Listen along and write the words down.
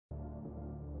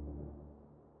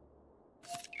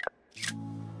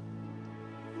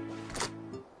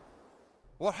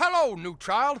Well, hello, new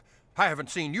child. I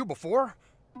haven't seen you before,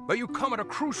 but you come at a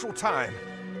crucial time.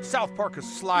 South Park is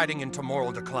sliding into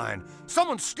moral decline.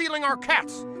 Someone's stealing our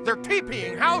cats. They're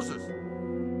TPing houses.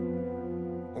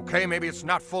 Okay, maybe it's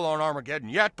not full-on Armageddon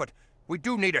yet, but we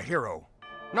do need a hero.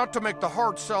 Not to make the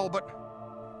hard sell,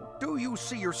 but do you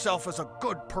see yourself as a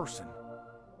good person?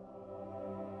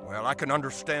 Well, I can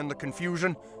understand the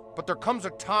confusion, but there comes a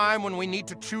time when we need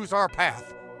to choose our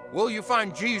path. Will you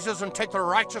find Jesus and take the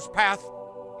righteous path?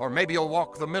 Or maybe you'll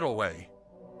walk the middle way.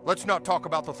 Let's not talk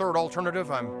about the third alternative.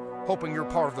 I'm hoping you're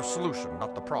part of the solution,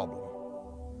 not the problem.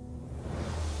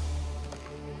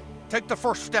 Take the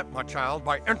first step, my child,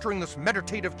 by entering this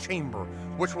meditative chamber,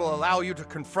 which will allow you to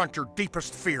confront your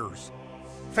deepest fears.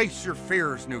 Face your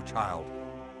fears, new child.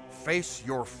 Face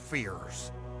your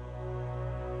fears.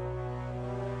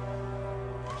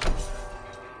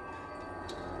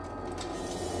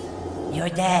 Your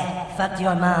dad fucked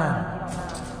your mom.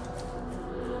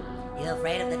 You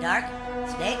afraid of the dark?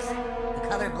 Snakes? The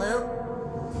color blue?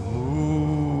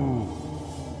 Ooh.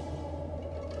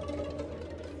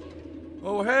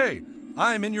 Oh, hey,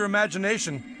 I'm in your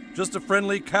imagination. Just a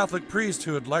friendly Catholic priest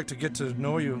who would like to get to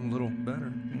know you a little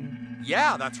better.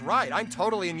 Yeah, that's right. I'm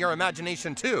totally in your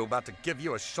imagination, too. About to give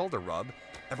you a shoulder rub.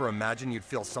 Ever imagine you'd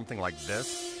feel something like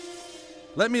this?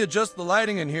 Let me adjust the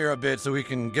lighting in here a bit so we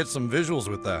can get some visuals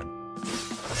with that.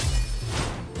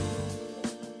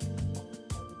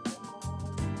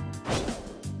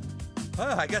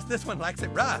 Oh, I guess this one likes it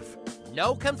rough.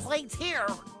 No complaints here.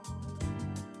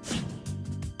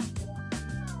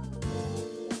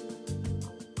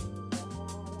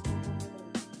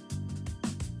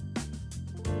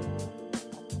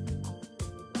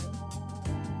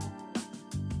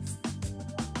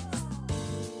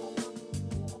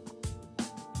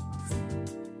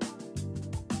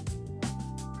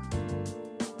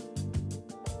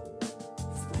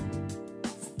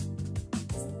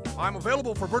 I'm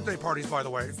available for birthday parties, by the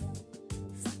way.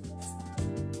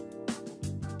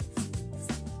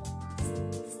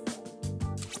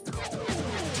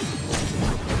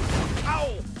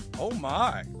 Ow! Oh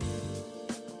my.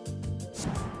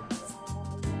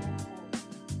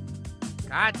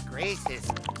 God's grace is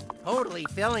totally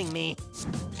filling me.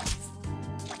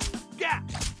 Yeah!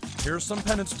 Here's some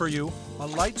penance for you. A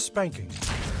light spanking.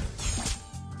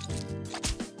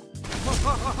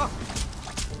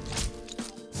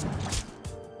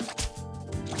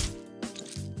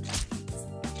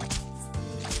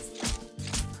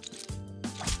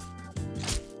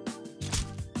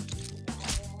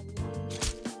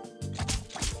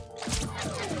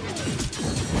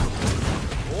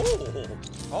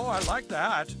 Oh, I like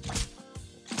that.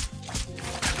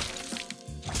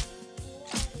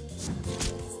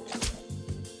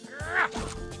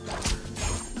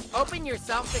 Open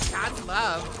yourself to God's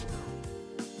love.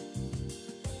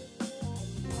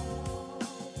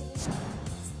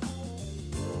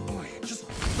 Just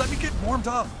let me get warmed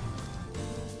up.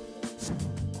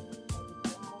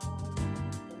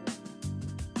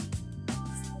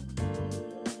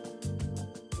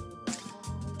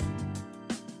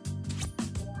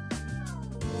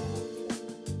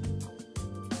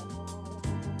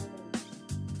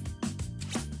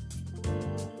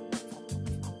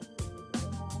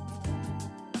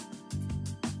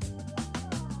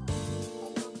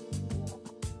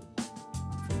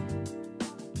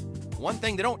 One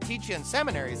thing they don't teach you in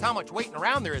seminary is how much waiting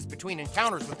around there is between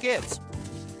encounters with kids.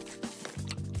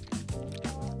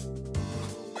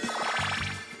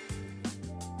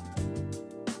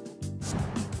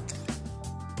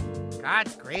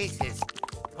 God's grace is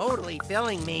totally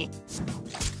filling me.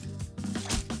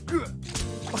 Oh,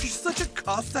 you're such a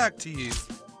Cossack tease.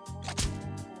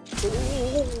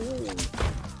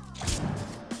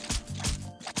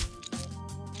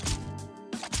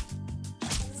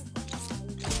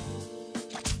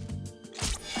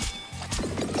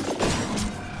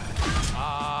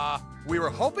 We were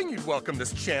hoping you'd welcome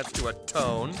this chance to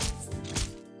atone.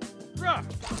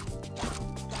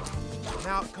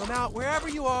 Come out wherever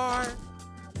you are.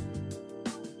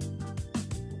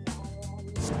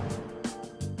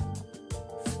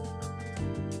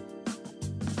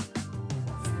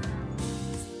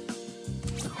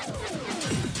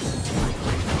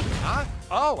 Huh?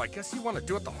 Oh, I guess you want to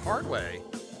do it the hard way.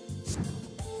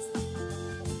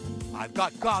 I've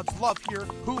got God's love here.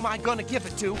 Who am I gonna give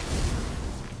it to?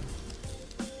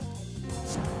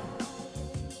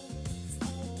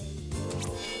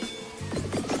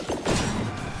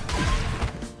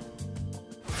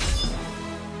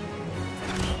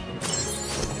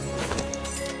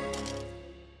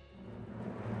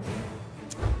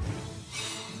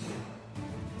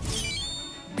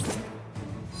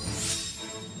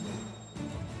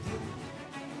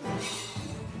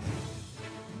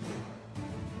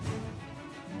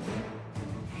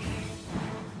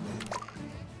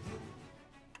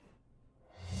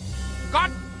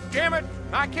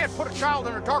 I can't put a child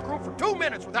in a dark room for 2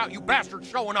 minutes without you bastards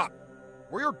showing up.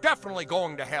 Well, you're definitely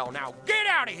going to hell. Now get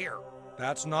out of here!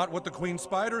 That's not what the Queen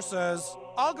Spider says.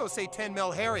 I'll go say 10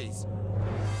 mil Harry's.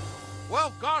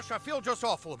 Well, gosh, I feel just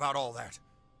awful about all that.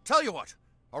 Tell you what,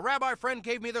 a rabbi friend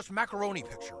gave me this macaroni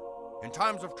picture. In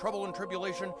times of trouble and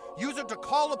tribulation, use it to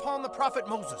call upon the prophet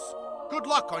Moses. Good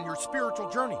luck on your spiritual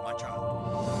journey, my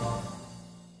child.